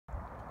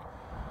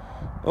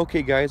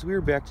Okay guys, we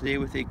are back today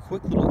with a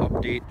quick little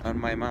update on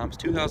my mom's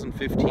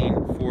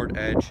 2015 Ford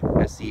Edge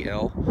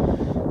SEL.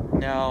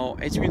 Now,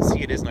 as you can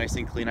see, it is nice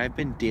and clean. I've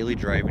been daily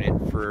driving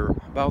it for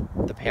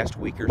about the past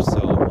week or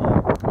so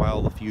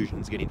while the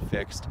Fusion's getting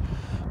fixed.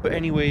 But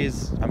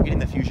anyways, I'm getting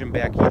the Fusion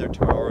back either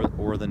tomorrow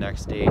or the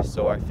next day,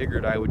 so I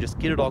figured I would just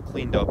get it all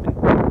cleaned up and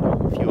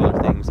a few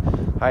other things.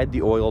 I had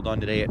the oil done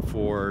today at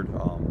Ford,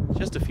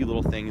 just a few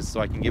little things so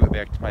I can give it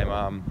back to my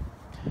mom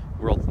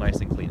where it's nice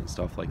and clean and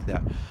stuff like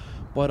that.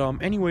 But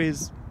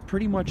anyways,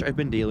 pretty much I've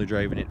been daily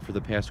driving it for the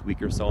past week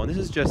or so, and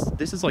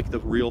this is like the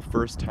real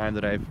first time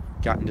that I've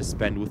gotten to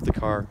spend with the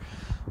car,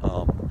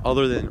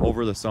 other than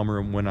over the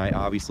summer when I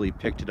obviously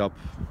picked up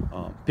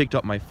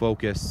my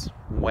Focus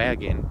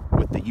wagon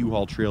with the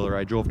U-Haul trailer.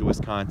 I drove to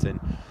Wisconsin.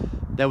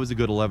 That was a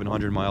good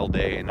 1,100 mile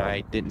day, and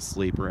I didn't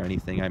sleep or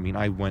anything. I mean,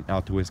 I went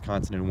out to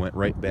Wisconsin and went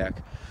right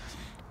back.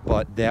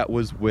 But that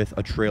was with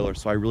a trailer,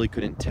 so I really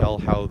couldn't tell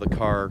how the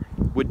car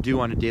would do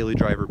on a daily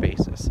driver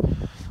basis.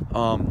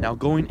 Now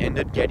going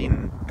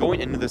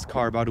into this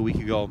car about a week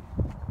ago,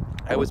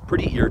 I was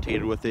pretty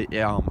irritated with it.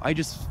 I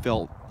just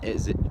felt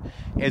as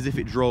if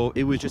it drove.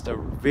 It was just a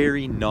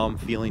very numb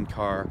feeling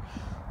car.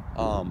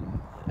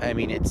 I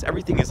mean,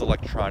 everything is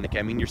electronic.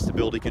 I mean, your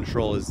stability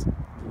control is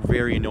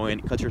very annoying.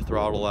 It cuts your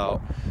throttle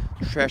out.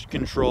 Traction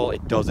control,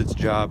 it does its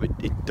job.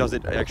 It does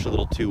it actually a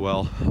little too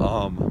well.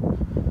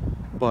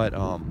 But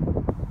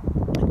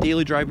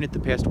daily driving it the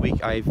past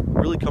week, I've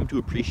really come to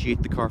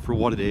appreciate the car for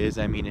what it is.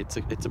 I mean, it's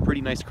a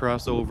pretty nice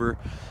crossover.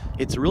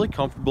 It's a really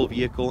comfortable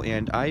vehicle,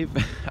 and I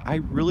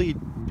really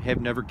have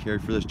never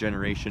cared for this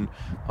generation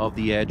of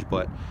the Edge,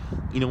 but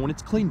you know, when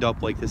it's cleaned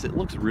up like this, it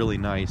looks really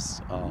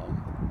nice.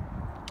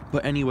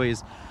 But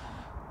anyways,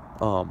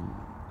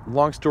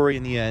 long story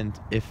in the end,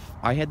 if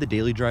I had the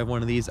daily drive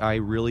one of these, I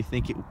really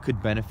think it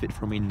could benefit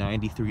from a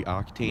 93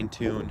 octane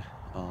tune.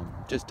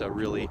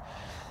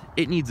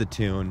 It needs a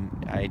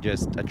tune. A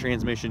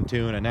transmission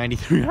tune, a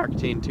 93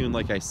 octane tune,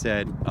 like I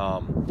said.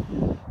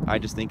 I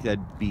just think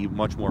that'd be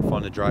much more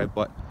fun to drive,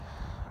 but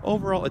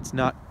overall, it's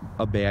not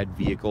a bad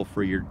vehicle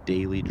for your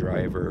daily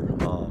driver.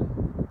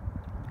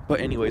 But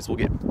anyways, we'll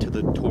get to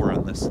the tour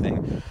on this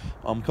thing.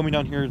 Coming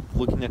down here,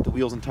 looking at the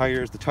wheels and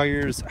tires. The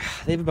tires,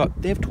 they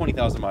have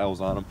 20,000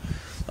 miles on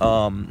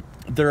them.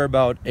 They're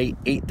about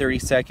 830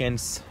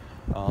 seconds,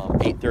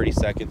 830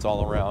 seconds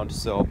all around.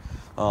 So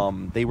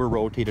they were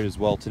rotated as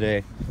well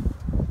today.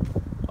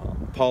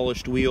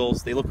 Polished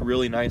wheels, they look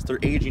really nice. They're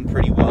aging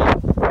pretty well.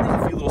 There's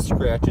a few little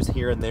scratches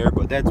here and there,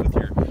 but that's with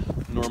your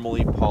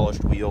normally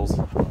polished wheels.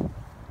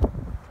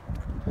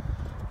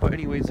 But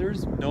anyways,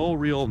 there's no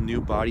real new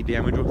body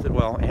damage with it.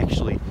 Well,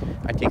 actually,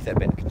 I take that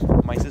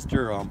back. My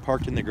sister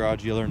parked in the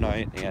garage the other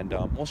night, and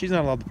well, she's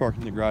not allowed to park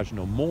in the garage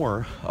no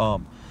more.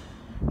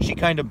 She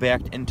kind of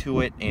backed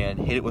into it and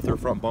hit it with her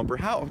front bumper.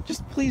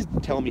 Just please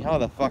tell me how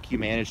the fuck you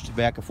managed to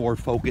back a Ford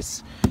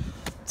Focus.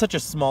 Such a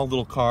small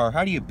little car.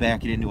 How do you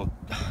back it into a,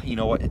 you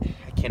know what,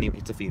 I can't even,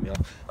 it's a female.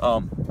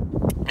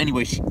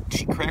 Anyway,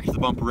 she cracked the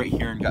bumper right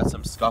here and got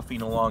some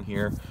scuffing along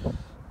here.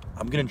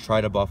 I'm gonna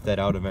try to buff that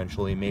out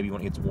eventually, maybe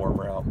when it gets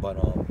warmer out, but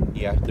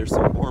yeah, there's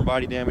some more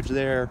body damage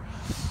there.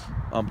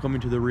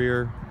 Coming to the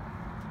rear,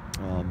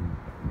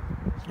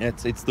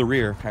 it's the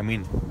rear. I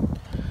mean,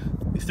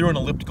 we threw an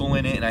elliptical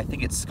in it, and I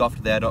think it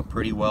scuffed that up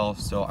pretty well,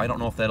 so I don't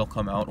know if that'll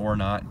come out or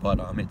not, but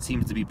it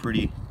seems to be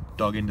pretty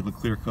dug into the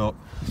clear coat.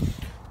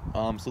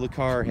 So the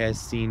car has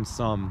seen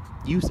some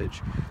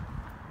usage,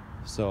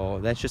 so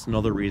that's just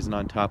another reason,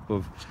 on top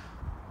of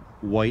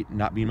white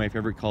not being my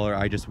favorite color,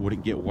 I just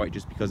wouldn't get white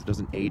just because it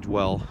doesn't age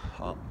well.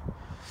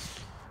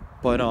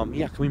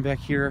 Yeah, coming back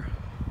here,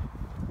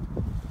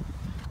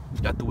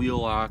 got the wheel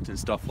locks and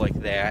stuff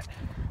like that,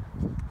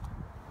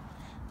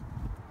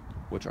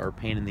 which are a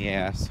pain in the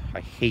ass. I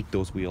hate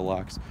those wheel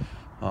locks.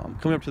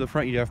 Coming up to the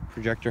front, you have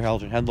projector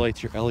halogen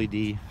headlights, your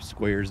LED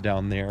squares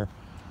down there.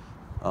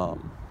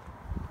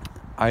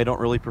 I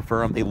don't really prefer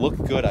them. They look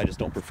good, I just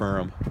don't prefer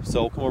them.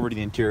 So come over to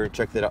the interior,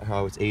 check that out,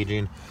 how it's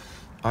aging.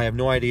 I have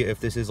no idea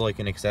if this is like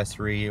an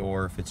accessory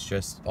or if it's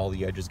just all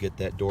the edges get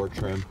that door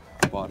trim.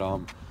 But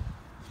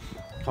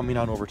coming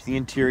on over to the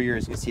interior,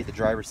 as you can see, the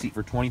driver's seat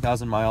for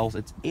 20,000 miles.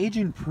 It's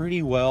aging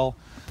pretty well.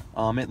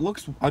 It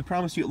looks, I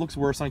promise you, it looks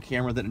worse on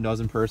camera than it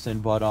does in person,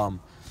 but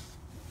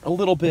a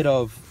little bit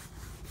of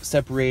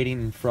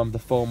separating from the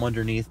foam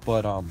underneath,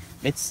 but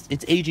it's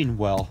aging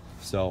well.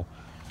 So,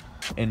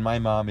 and my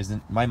mom is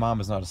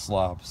not a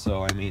slob,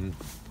 so I mean,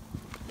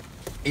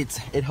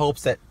 it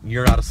helps that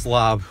you're not a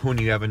slob when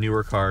you have a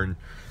newer car, and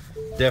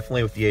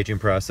definitely with the aging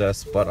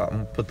process. But I'm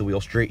gonna put the wheel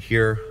straight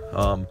here.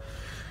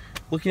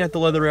 Looking at the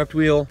leather wrapped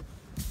wheel,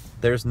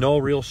 there's no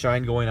real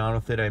shine going on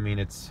with it. I mean,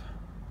 it's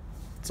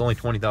only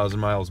 20,000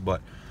 miles,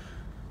 but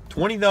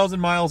 20,000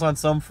 miles on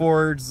some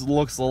Fords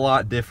looks a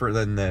lot different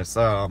than this.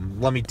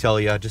 Let me tell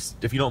you,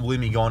 just if you don't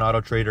believe me, go on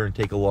Auto Trader and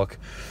take a look.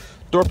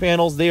 Door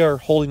panels, they are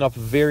holding up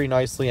very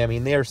nicely. I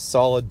mean, they are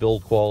solid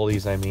build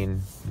qualities. I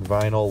mean,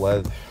 vinyl,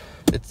 leather,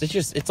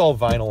 it's all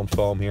vinyl and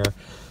foam here.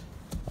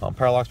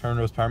 Power locks, power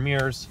windows, power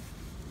mirrors,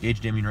 gauge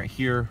dimming right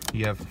here.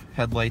 You have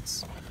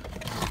headlights,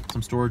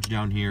 some storage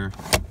down here.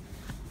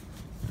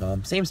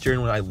 Same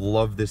steering wheel. I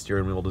love this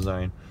steering wheel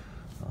design.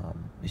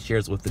 It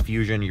shares with the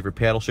Fusion. You have your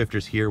paddle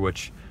shifters here,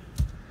 which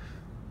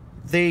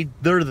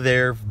they're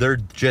there. They're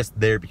just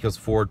there because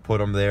Ford put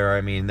them there.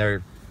 I mean,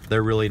 they're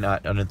really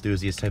not an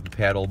enthusiast type of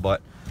paddle,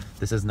 but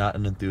this is not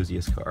an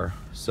enthusiast car.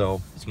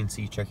 So as you can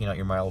see, checking out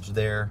your mileage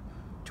there,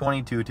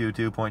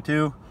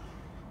 2222.2.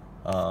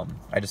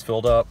 I just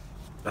filled up,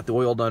 got the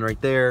oil done right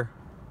there.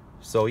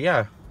 So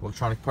yeah,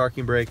 electronic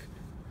parking brake.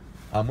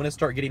 I'm gonna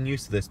start getting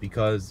used to this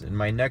because in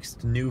my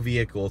next new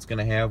vehicle, it's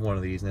gonna have one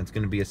of these, and it's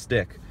gonna be a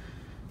stick.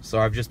 So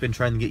I've just been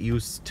trying to get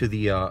used to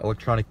the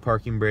electronic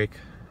parking brake.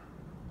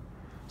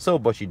 So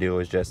what you do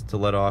is just to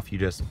let off, you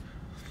just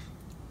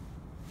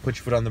put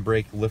your foot on the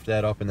brake, lift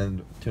that up, and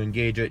then to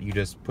engage it, you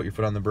just put your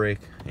foot on the brake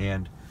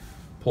and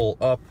pull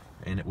up,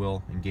 and it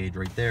will engage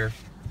right there.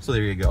 So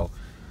there you go.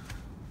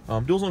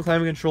 Dual zone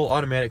climate control,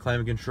 automatic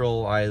climate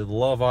control. I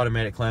love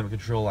automatic climate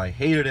control. I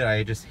hated it.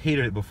 I just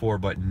hated it before,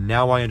 but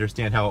now I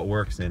understand how it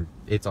works, and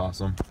it's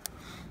awesome.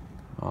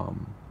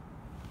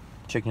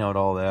 Checking out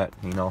all that,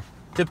 you know,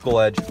 typical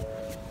Edge.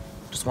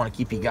 Just want to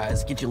keep you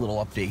guys, get you a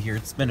little update here.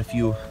 It's been a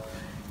few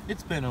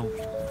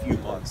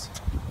months,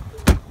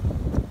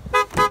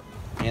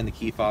 and the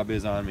key fob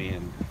is on me,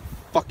 and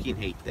fucking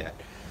hate that.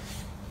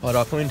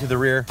 But coming to the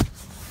rear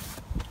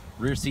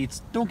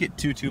seats don't get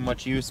too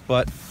much use,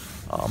 but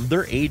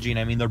they're aging.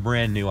 I mean, they're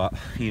brand new,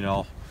 you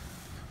know.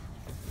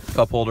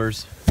 Cup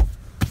holders.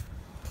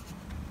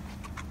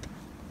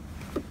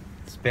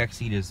 This back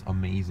seat is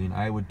amazing.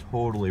 I would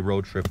totally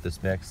road trip this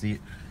back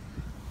seat.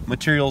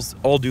 Materials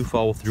all do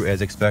follow through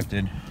as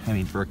expected. I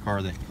mean, for a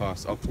car that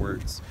costs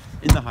upwards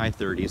in the high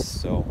 30s,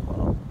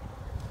 so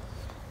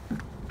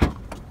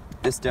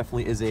this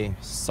definitely is a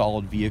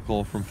solid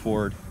vehicle from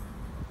Ford.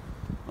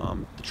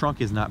 The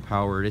trunk is not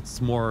powered. It's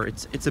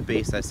a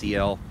base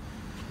SEL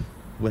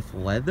with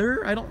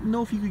leather. I don't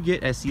know if you could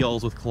get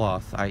SELs with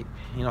cloth. I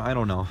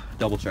don't know.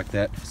 Double check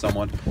that,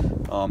 someone.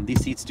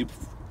 These seats do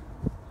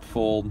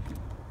fold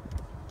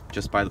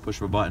just by the push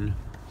of a button.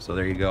 So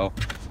there you go.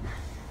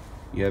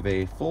 You have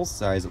a full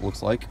size, it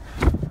looks like.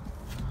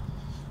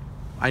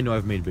 I know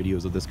I've made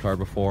videos of this car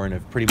before, and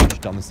I've pretty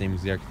much done the same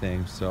exact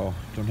thing, so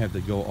don't have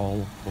to go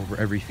all over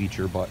every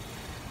feature, but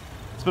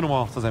it's been a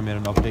while since I made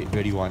an update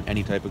video on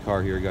any type of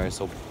car here, guys,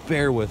 so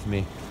bear with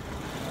me.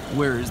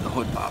 Where is the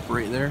hood pop?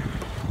 Right there.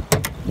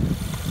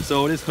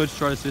 So it is hood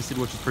strut assisted,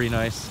 which is pretty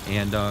nice,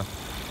 and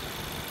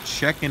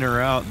checking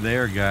her out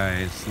there,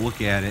 guys.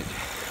 Look at it.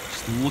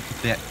 Just look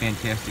at that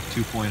fantastic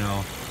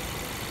 2.0.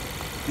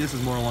 This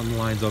is more along the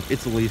lines of,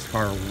 it's a lease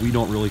car, we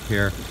don't really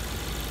care,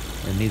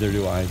 and neither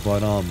do I,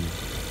 but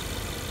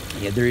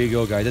yeah, there you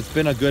go, guys. It's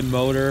been a good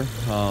motor.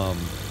 The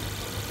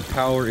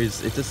power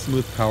it's a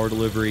smooth power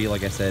delivery.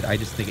 Like I said, I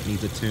just think it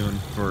needs a tune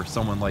for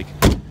someone like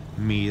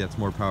me that's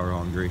more power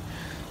hungry.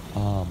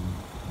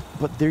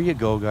 But there you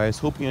go, guys.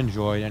 Hope you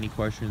enjoyed. Any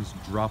questions,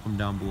 drop them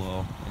down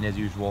below, and as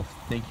usual,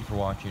 thank you for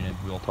watching, and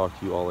we'll talk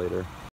to you all later.